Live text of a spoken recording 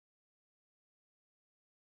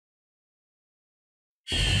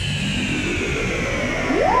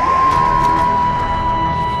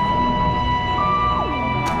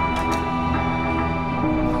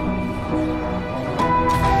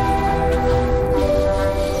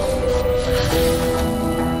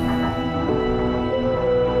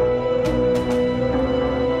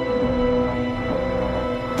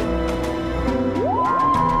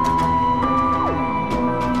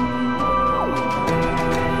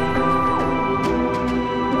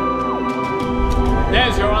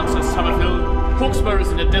There's your answer, Summerfield. Hawkspur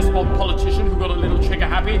isn't a despot politician who got a little trigger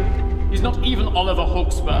happy. He's not even Oliver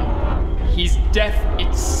Hawkspur. He's death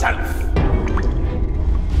itself.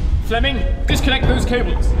 Fleming, disconnect those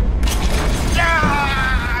cables.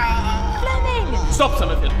 Fleming! Stop,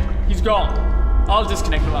 Summerfield. He's gone. I'll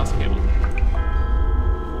disconnect the last cable.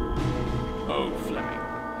 Oh, Fleming.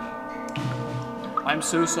 I'm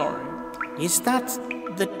so sorry. Is that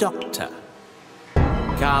the Doctor?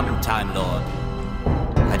 Come, Time Lord.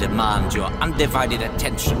 I demand your undivided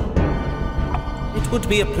attention. It would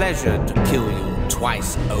be a pleasure to kill you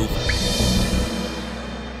twice over.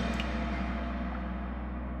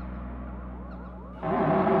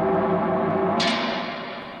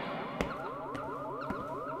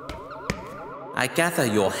 I gather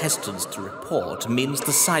your hesitance to report means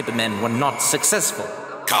the Cybermen were not successful.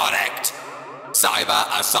 Correct. Cyber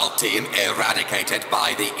assault team eradicated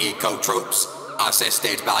by the Eco Troops,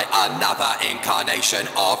 assisted by another incarnation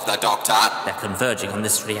of the Doctor. They're converging on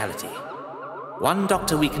this reality. One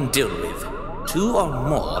Doctor we can deal with. Two or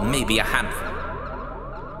more, maybe a handful.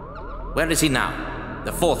 Where is he now?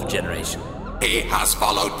 The fourth generation. He has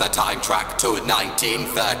followed the time track to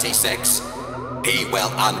 1936. He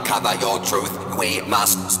will uncover your truth. We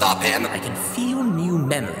must stop him. I can feel new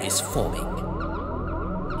memories forming.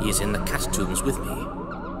 He is in the catacombs with me.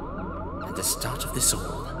 At the start of this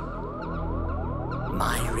all,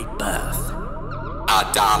 my rebirth. A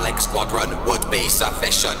Dalek squadron would be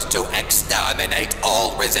sufficient to exterminate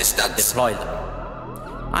all resistance. Deploy them.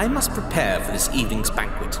 I must prepare for this evening's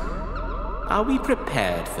banquet. Are we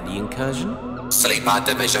prepared for the incursion? Sleeper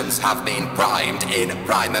divisions have been primed in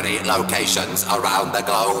primary locations around the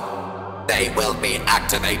globe. They will be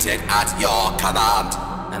activated at your command.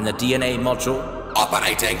 And the DNA module?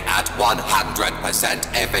 Operating at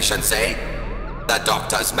 100% efficiency. The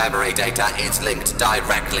Doctor's memory data is linked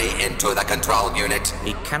directly into the control unit.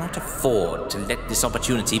 We cannot afford to let this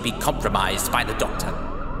opportunity be compromised by the Doctor.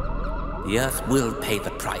 The Earth will pay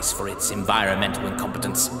the price for its environmental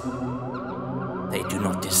incompetence. They do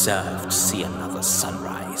not deserve to see another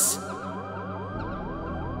sunrise.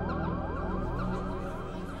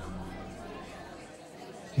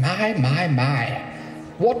 My.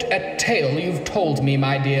 What a tale you've told me,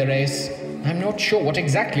 my dear Ace. I'm not sure what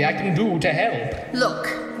exactly I can do to help.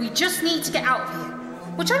 Look, we just need to get out of here.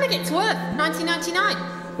 We're trying to get to Earth,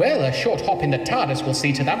 1999. Well, a short hop in the TARDIS will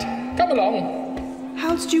see to that. Come along.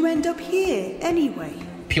 How did you end up here, anyway?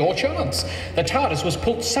 Pure chance. The TARDIS was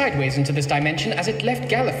pulled sideways into this dimension as it left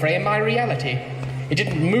Gallifrey in my reality. It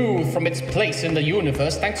didn't move from its place in the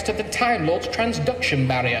universe thanks to the Time Lord's transduction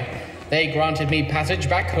barrier. They granted me passage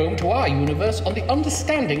back home to our universe on the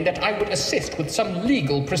understanding that I would assist with some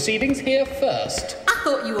legal proceedings here first. I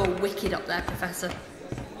thought you were wicked up there, Professor.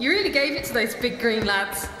 You really gave it to those big green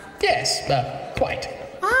lads. Yes, quite.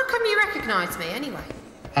 How come you recognise me, anyway?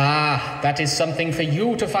 Ah, that is something for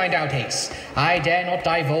you to find out, Ace. I dare not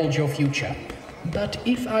divulge your future. But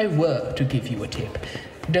if I were to give you a tip,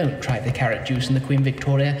 don't try the carrot juice in the Queen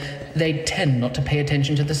Victoria. They tend not to pay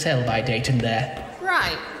attention to the sell-by date in there.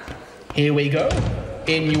 Right. Here we go.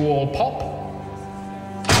 In you all pop.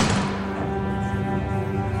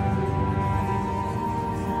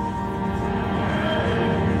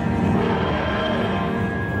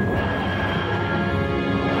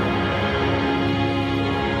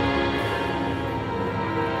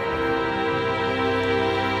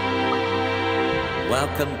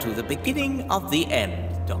 Welcome to the beginning of the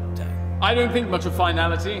end, Doctor. I don't think much of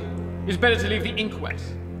finality. It's better to leave the ink wet.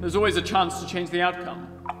 There's always a chance to change the outcome.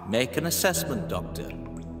 Make an assessment, Doctor.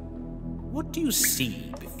 What do you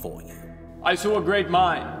see before you? I saw a great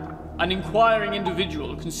mind, an inquiring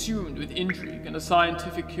individual consumed with intrigue and a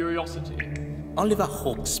scientific curiosity. Oliver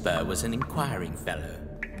Hawkspur was an inquiring fellow.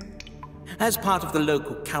 As part of the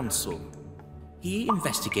local council, he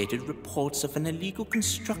investigated reports of an illegal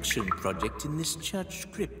construction project in this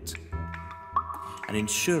church crypt. An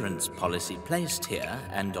insurance policy placed here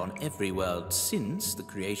and on every world since the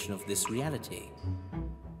creation of this reality.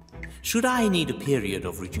 Should I need a period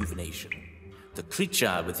of rejuvenation, the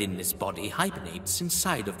creature within this body hibernates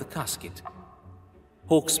inside of the casket.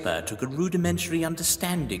 Hawkspur took a rudimentary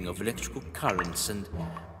understanding of electrical currents and,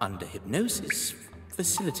 under hypnosis,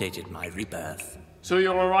 facilitated my rebirth. So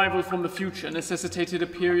your arrival from the future necessitated a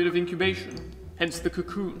period of incubation, hence the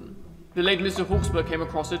cocoon. The late Mr. Hawkspur came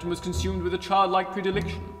across it and was consumed with a childlike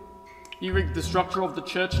predilection. He rigged the structure of the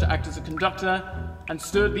church to act as a conductor and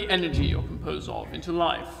stirred the energy you're composed of into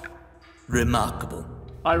life. Remarkable.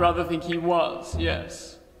 I rather think he was,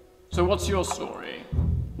 yes. So what's your story?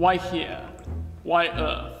 Why here? Why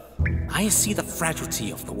Earth? I see the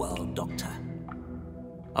fragility of the world, Doctor.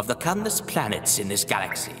 Of the countless planets in this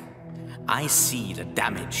galaxy, I see the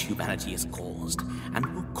damage humanity has caused and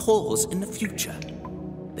will cause in the future.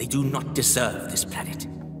 They do not deserve this planet.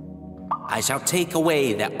 I shall take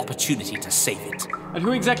away their opportunity to save it. And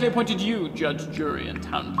who exactly appointed you judge, jury, and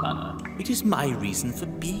town planner? It is my reason for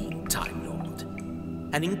being, Time Lord.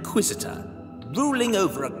 An inquisitor, ruling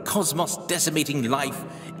over a cosmos decimating life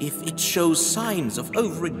if it shows signs of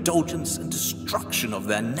overindulgence and destruction of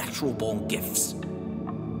their natural-born gifts.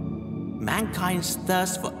 Mankind's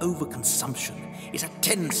thirst for overconsumption is a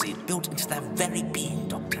tendency built into their very being,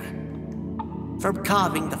 Doctor. From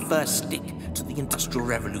carving the first stick to the Industrial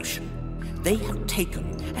Revolution, they have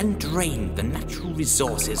taken and drained the natural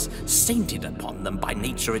resources sainted upon them by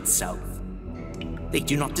nature itself. They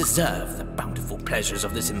do not deserve the bountiful pleasures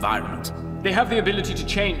of this environment. They have the ability to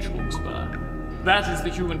change, Hawkspur. That is the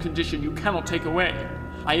human condition you cannot take away.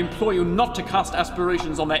 I implore you not to cast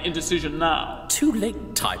aspirations on their indecision now. Too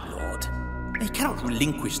late, Time Lord. They cannot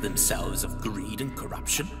relinquish themselves of greed and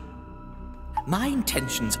corruption. My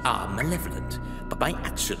intentions are malevolent, but my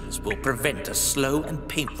actions will prevent a slow and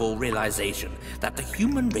painful realization that the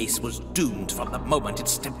human race was doomed from the moment it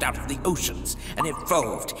stepped out of the oceans and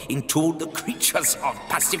evolved into the creatures of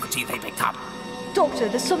passivity they become. Doctor,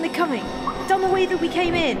 there's something coming. Down the way that we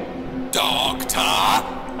came in. Doctor!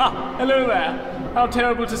 Ah, hello there. How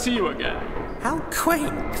terrible to see you again. How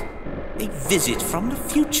quaint. A visit from the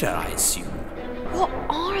future, I assume. What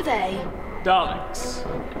are they? Daleks,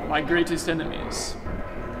 my greatest enemies.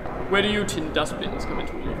 Where do you tin dustbins come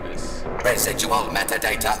into all of this? Residual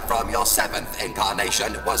metadata from your 7th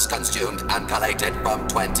incarnation was consumed and collated from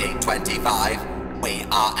 2025. We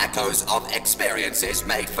are echoes of experiences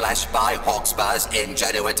made flesh by Hawkspur's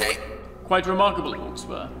ingenuity. Quite remarkable,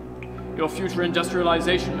 Hawkspur. Your future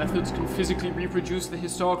industrialization methods can physically reproduce the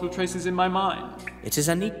historical traces in my mind. It is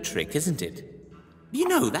a neat trick, isn't it? You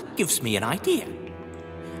know, that gives me an idea.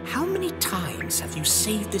 How many times have you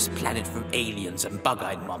saved this planet from aliens and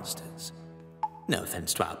bug-eyed monsters? No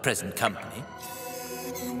offense to our present company.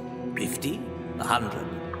 50?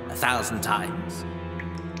 100? 1,000 times?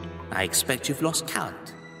 I expect you've lost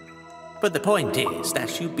count. But the point is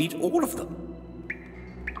that you beat all of them.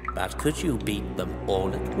 But could you beat them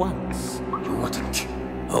all at once? You wouldn't.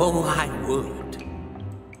 Oh, I would.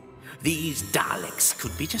 These Daleks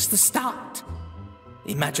could be just the start.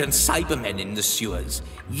 Imagine Cybermen in the sewers,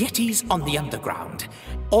 Yetis on the underground,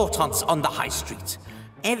 Autons on the high street.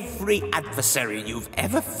 Every adversary you've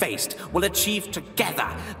ever faced will achieve together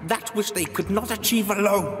that which they could not achieve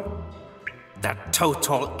alone. The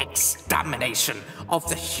total extermination of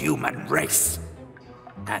the human race.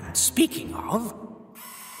 And speaking of...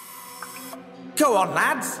 Go on,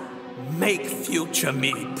 lads. Make future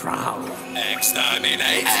me proud.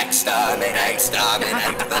 Exterminate, exterminate,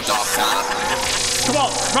 exterminate the Doctor. Come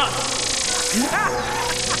on, run!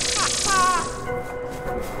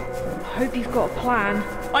 Hope you've got a plan.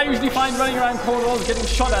 I usually find running around corridors getting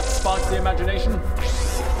shot at sparks the imagination.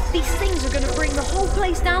 These things are going to bring the whole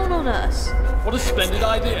place down on us. What a splendid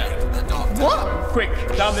idea. What? Quick,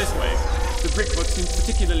 down this way. The brickwork seems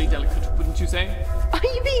particularly delicate, wouldn't you say? Are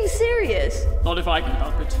you being serious? Not if I can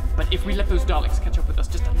help it, but if we let those Daleks catch up with us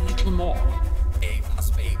just a little more.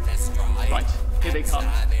 Right, here they come.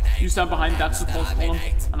 You stand behind that support column,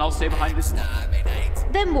 and I'll stay behind this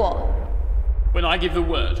one. Then what? When I give the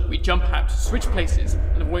word, we jump out, switch places,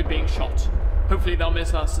 and avoid being shot. Hopefully they'll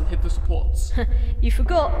miss us and hit the supports. You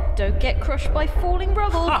forgot, don't get crushed by falling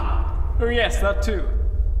rubble. Ha! Oh yes, that too.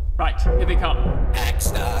 Right, here they come.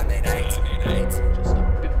 Exterminate. Just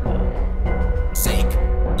a bit more. Seek,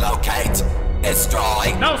 locate,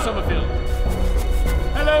 destroy. Now, Summerfield!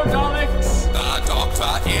 Hello, Daleks! The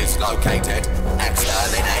Doctor is located.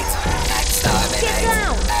 Exterminate, exterminate, Get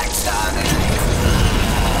down! exterminate.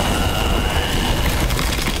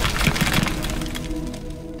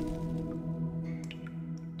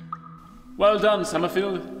 Well done,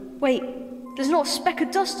 Summerfield. Wait, there's not a speck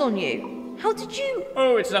of dust on you. How did you...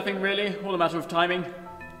 Oh, it's nothing really, all a matter of timing.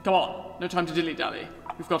 Come on, no time to dilly-dally.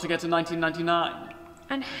 We've got to get to 1999.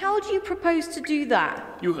 And how do you propose to do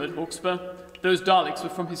that? You heard Hawkspur. Those Daleks were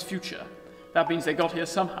from his future. That means they got here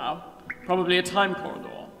somehow. Probably a time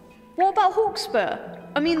corridor. What about Hawkspur?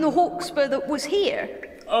 I mean the Hawkspur that was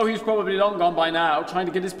here. Oh, he's probably long gone by now, trying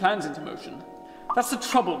to get his plans into motion. That's the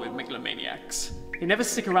trouble with megalomaniacs. They never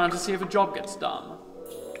stick around to see if a job gets done.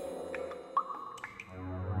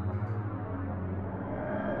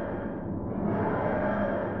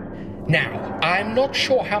 Now, I'm not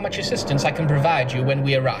sure how much assistance I can provide you when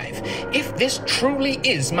we arrive. If this truly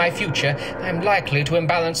is my future, I'm likely to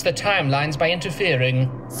imbalance the timelines by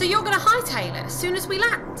interfering. So you're going to hightail it as soon as we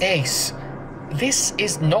land? Ace, this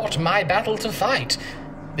is not my battle to fight.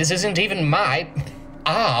 This isn't even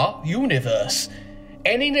our universe.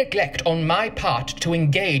 Any neglect on my part to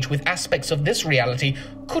engage with aspects of this reality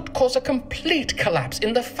could cause a complete collapse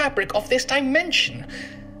in the fabric of this dimension.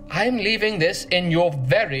 I'm leaving this in your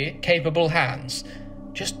very capable hands.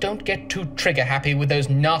 Just don't get too trigger-happy with those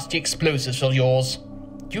nasty explosives of yours.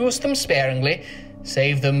 Use them sparingly.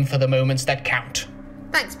 Save them for the moments that count.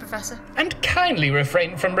 Thanks, Professor. And kindly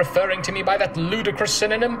refrain from referring to me by that ludicrous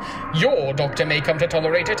synonym. Your doctor may come to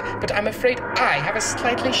tolerate it, but I'm afraid I have a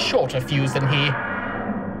slightly shorter fuse than he.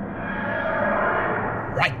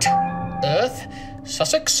 Right. Earth,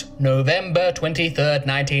 Sussex, November 23rd,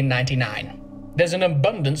 1999. There's an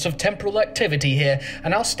abundance of temporal activity here,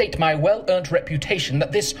 and I'll state my well-earned reputation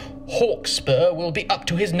that this Hawkspur will be up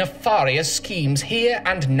to his nefarious schemes here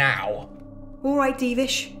and now. All right,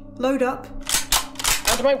 Deavish. Load up.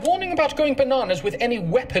 And my warning about going bananas with any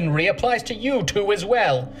weaponry applies to you two as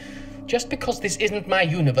well. Just because this isn't my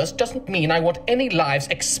universe doesn't mean I want any lives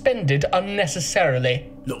expended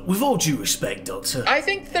unnecessarily. Look, with all due respect, Doctor... I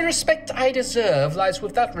think the respect I deserve lies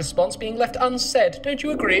with that response being left unsaid, don't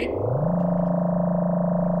you agree?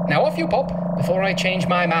 Now off you pop, before I change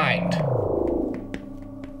my mind.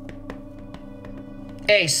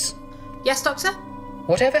 Ace. Yes, Doctor?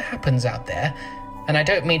 Whatever happens out there, and I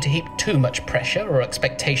don't mean to heap too much pressure or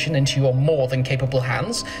expectation into your more than capable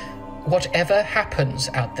hands, whatever happens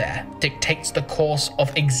out there dictates the course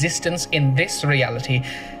of existence in this reality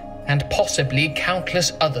and possibly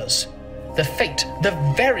countless others. The fate, the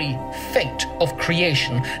very fate of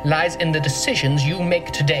creation lies in the decisions you make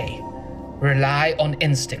today. Rely on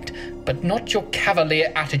instinct, but not your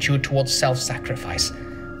cavalier attitude towards self-sacrifice.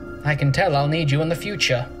 I can tell I'll need you in the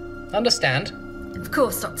future. Understand? Of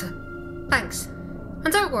course, Doctor. Thanks.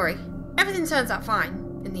 And don't worry, everything turns out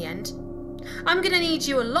fine in the end. I'm gonna need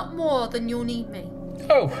you a lot more than you'll need me.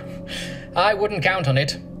 Oh, I wouldn't count on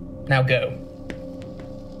it. Now go.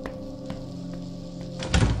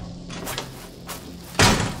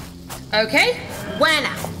 Okay, where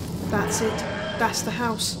now? That's it. That's the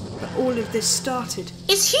house where all of this started.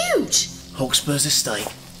 It's huge! Hawkspur's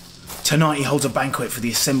estate. Tonight he holds a banquet for the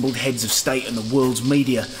assembled heads of state and the world's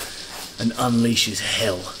media and unleashes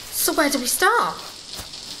hell. So where do we start?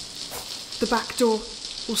 The back door.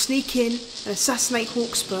 We'll sneak in and assassinate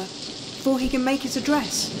Hawkspur before he can make his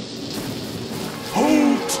address.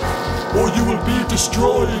 Halt! Or you will be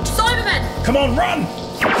destroyed! Cybermen! Come on, run!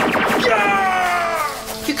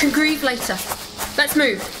 Yeah! You can grieve later. Let's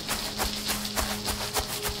move.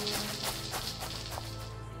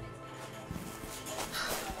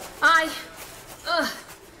 I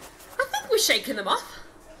think we're shaking them off.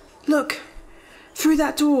 Look, through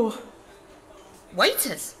that door.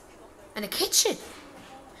 Waiters. And a kitchen.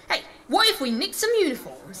 Hey, what if we nicked some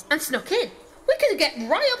uniforms and snuck in? We could get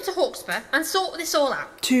right up to Hawkspur and sort this all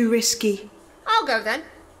out. Too risky. I'll go then.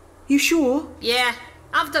 You sure? Yeah,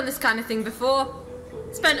 I've done this kind of thing before.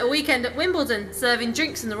 Spent a weekend at Wimbledon serving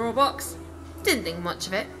drinks in the raw box. Didn't think much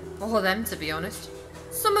of it. Or them, to be honest.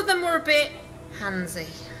 Some of them were a bit handsy.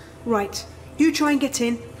 Right. You try and get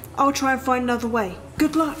in. I'll try and find another way.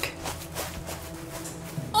 Good luck.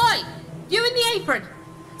 Oi! You in the apron.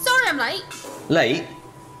 Sorry I'm late. Late?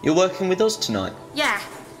 You're working with us tonight? Yeah.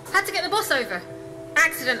 Had to get the bus over.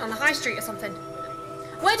 Accident on the high street or something.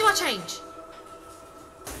 Where do I change?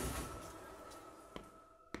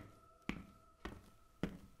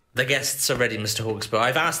 The guests are ready, Mr. Hawkspur.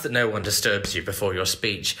 I've asked that no one disturbs you before your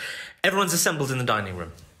speech. Everyone's assembled in the dining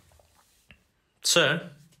room. Sir?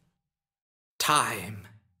 Time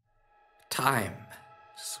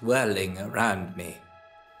swirling around me.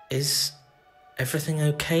 Is everything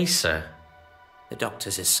okay, sir? The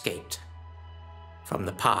doctor's escaped. From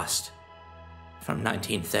the past. From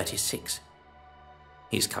 1936.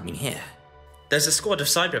 He's coming here. There's a squad of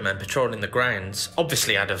Cybermen patrolling the grounds.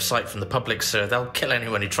 Obviously out of sight from the public, sir. They'll kill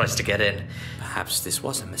anyone who tries to get in. Perhaps this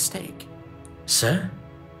was a mistake. Sir?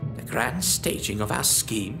 The grand staging of our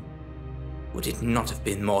scheme? Would it not have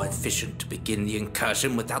been more efficient to begin the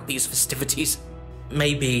incursion without these festivities?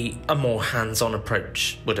 Maybe a more hands-on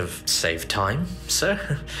approach would have saved time,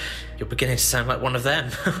 sir. You're beginning to sound like one of them.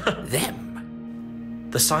 Them?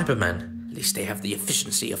 The Cybermen. At least they have the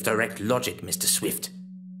efficiency of direct logic, Mr. Swift.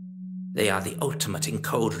 They are the ultimate in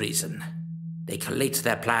cold reason. They collate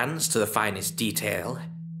their plans to the finest detail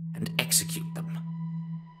and execute them.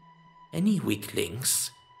 Any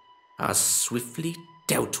weaklings are swiftly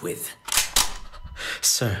dealt with.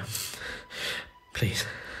 Sir, please,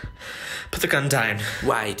 put the gun down.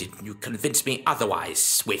 Why didn't you convince me otherwise,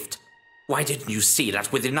 Swift? Why didn't you see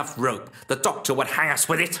that with enough rope, the doctor would hang us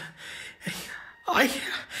with it?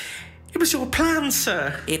 It was your plan,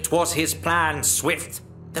 sir. It was his plan, Swift.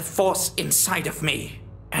 The force inside of me.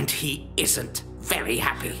 And he isn't very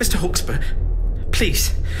happy. Mr. Hawkesbury,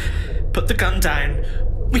 please, put the gun down.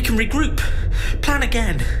 We can regroup. Plan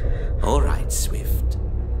again. All right, Swift.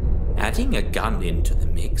 Adding a gun into the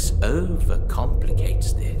mix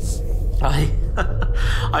overcomplicates this.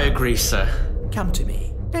 I agree, sir. Come to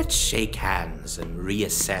me. Let's shake hands and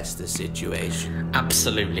reassess the situation.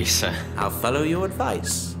 Absolutely, sir. I'll follow your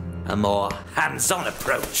advice. A more hands-on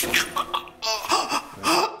approach.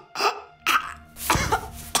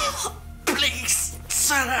 Please,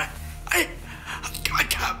 sir. I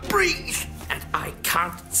can't breathe. And I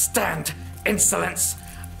can't stand insolence.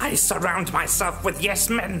 I surround myself with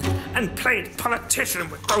yes-men and played politician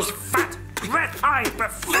with those fat, red-eyed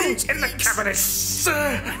buffoons in the cabinet.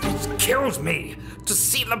 Sir! It killed me to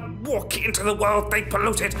see them walk into the world they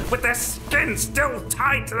polluted with their skin still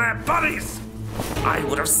tied to their bodies. I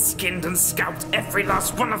would have skinned and scalped every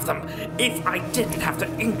last one of them if I didn't have to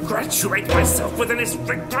ingratiate myself within this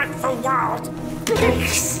regretful world.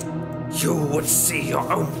 Please! You would see your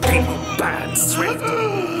own people burn, Swift.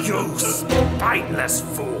 You spineless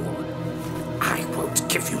fool. I won't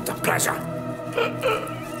give you the pleasure.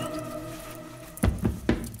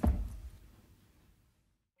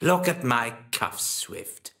 Look at my cuffs,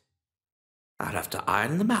 Swift. I'll have to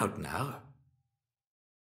iron them out now.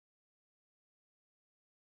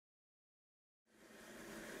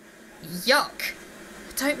 Yuck.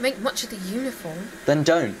 I don't make much of the uniform. Then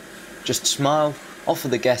don't. Just smile, offer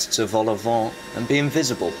the guests a vol au vent, and be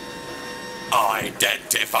invisible.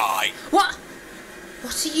 Identify. What?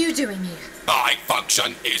 What are you doing here? My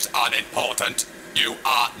function is unimportant. You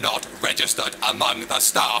are not registered among the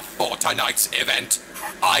staff for tonight's event.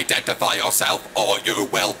 Identify yourself or you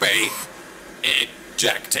will be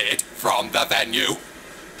ejected from the venue.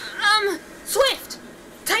 Swift!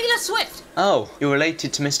 Taylor Swift! Oh, you're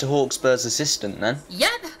related to Mr. Hawkesbury's assistant, then?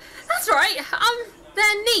 Yep, that's right.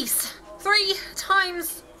 Their niece. 3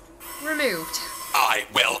 times removed. I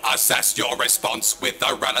will assess your response with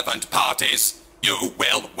the relevant parties. You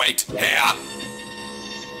will wait here. Ugh,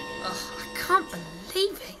 I can't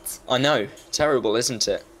believe it. I know. Terrible, isn't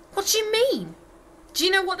it? What do you mean? Do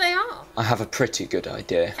you know what they are? I have a pretty good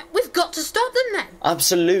idea. We've got to stop them then.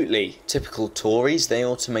 Absolutely. Typical Tories, they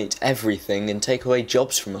automate everything and take away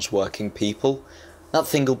jobs from us working people. That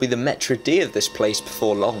thing will be the maître d' of this place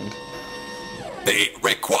before long. The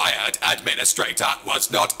required administrator was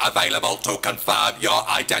not available to confirm your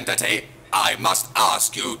identity. I must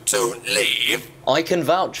ask you to leave. I can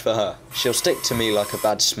vouch for her. She'll stick to me like a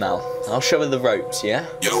bad smell. I'll show her the ropes, yeah?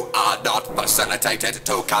 You are not facilitated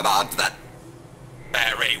to command the...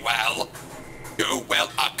 Very well. You will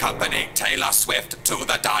accompany Taylor Swift to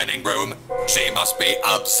the dining room. She must be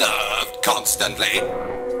observed constantly.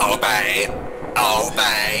 Obey.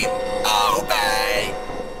 Obey. Obey.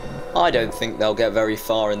 I don't think they'll get very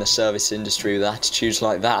far in the service industry with attitudes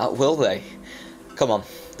like that, will they? Come on,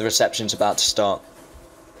 the reception's about to start.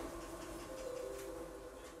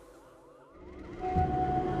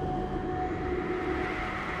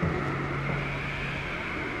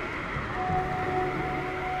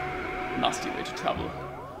 Nasty way to travel.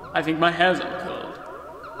 I think my hair's uncurled.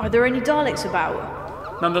 Are there any Daleks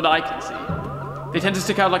about? None that I can see. They tend to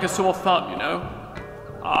stick out like a sore thumb, you know?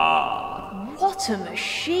 What a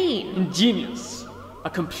machine! Ingenious.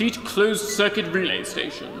 A complete closed-circuit relay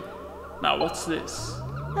station. Now what's this?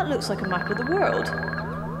 That looks like a map of the world.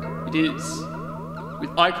 It is.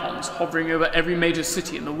 With icons hovering over every major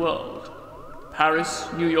city in the world. Paris,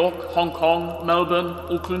 New York, Hong Kong, Melbourne,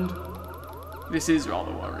 Auckland. This is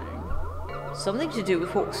rather worrying. Something to do with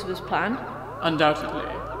Hawkesbury's plan? Undoubtedly.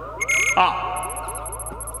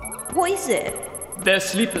 What is it? They're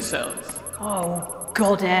sleeper cells. Oh,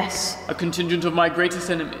 goddess. A contingent of my greatest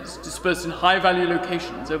enemies, dispersed in high-value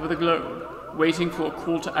locations over the globe, waiting for a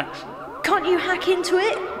call to action. Can't you hack into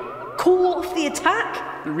it? Call off the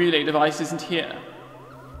attack? The relay device isn't here.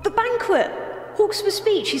 The banquet! Hawkesbury's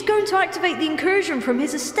speech. He's going to activate the incursion from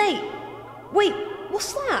his estate. Wait,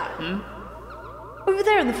 what's that? Over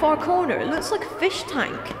there in the far corner, it looks like a fish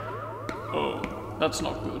tank. Oh, that's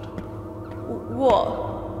not good.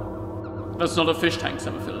 What? That's not a fish tank,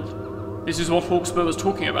 Summerfield. This is what Hawkesbury was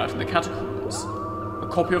talking about in the catacombs. A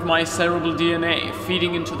copy of my cerebral DNA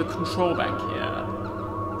feeding into the control bank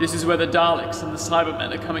here. This is where the Daleks and the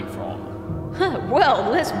Cybermen are coming from. Well,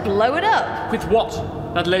 let's blow it up. With what?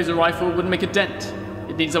 That laser rifle wouldn't make a dent.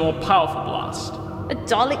 It needs a more powerful blast. A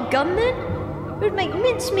Dalek gun, then? It would make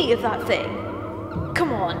mincemeat of that thing.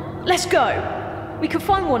 Come on, let's go. We could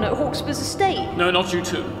find one at Hawkesbury's estate. No, not you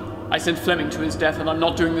two. I sent Fleming to his death, and I'm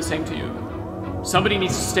not doing the same to you. Somebody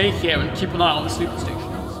needs to stay here and keep an eye on the sleeper stations.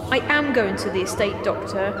 I am going to the estate,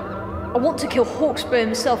 Doctor. I want to kill Hawkspur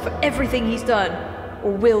himself for everything he's done,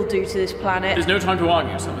 or will do to this planet. There's no time to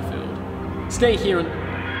argue, Summerfield. Stay here and...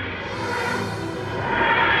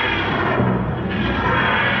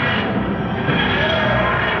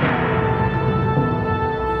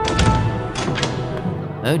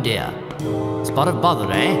 Oh dear. Spot of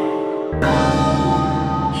bother, eh?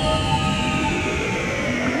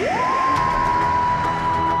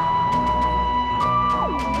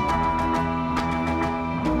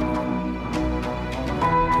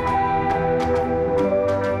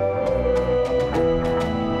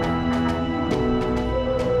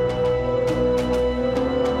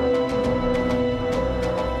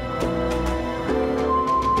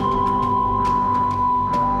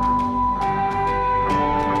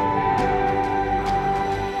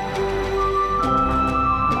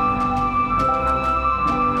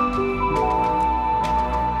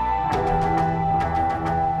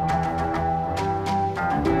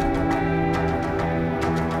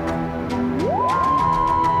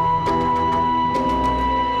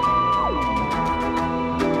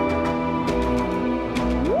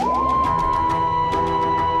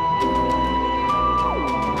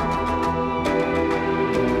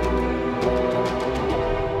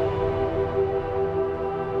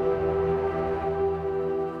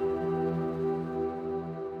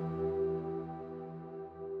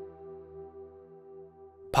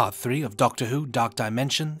 Part 3 of Doctor Who Dark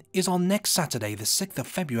Dimension is on next Saturday the 6th of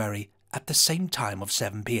February at the same time of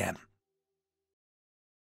 7 p.m.